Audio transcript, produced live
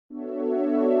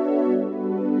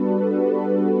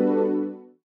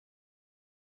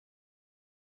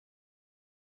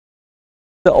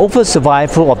The overall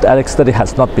survival of the ALK study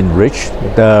has not been reached.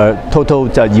 The total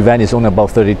event is only about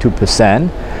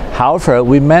 32%. However,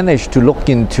 we managed to look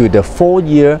into the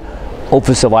 4-year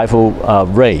overall survival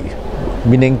rate,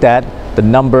 meaning that the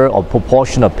number or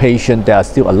proportion of patients that are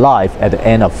still alive at the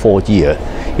end of 4 years.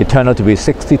 It turned out to be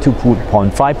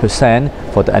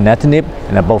 62.5% for the anatinib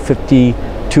and about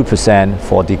 52%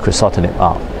 for the crizotinib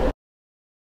arm.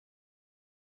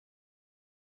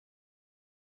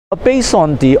 Based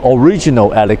on the original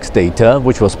ALK data,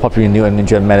 which was published in New England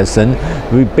Journal of Medicine,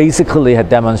 we basically had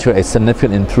demonstrated a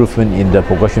significant improvement in the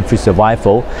progression-free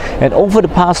survival. And over the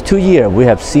past 2 years, we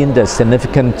have seen that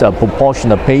significant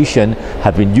proportion of patients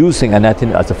have been using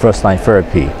anatinib as a first-line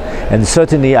therapy. And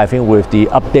certainly, I think with the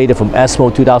update from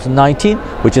ESMO 2019,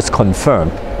 we just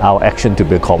confirmed our action to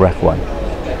be a correct one.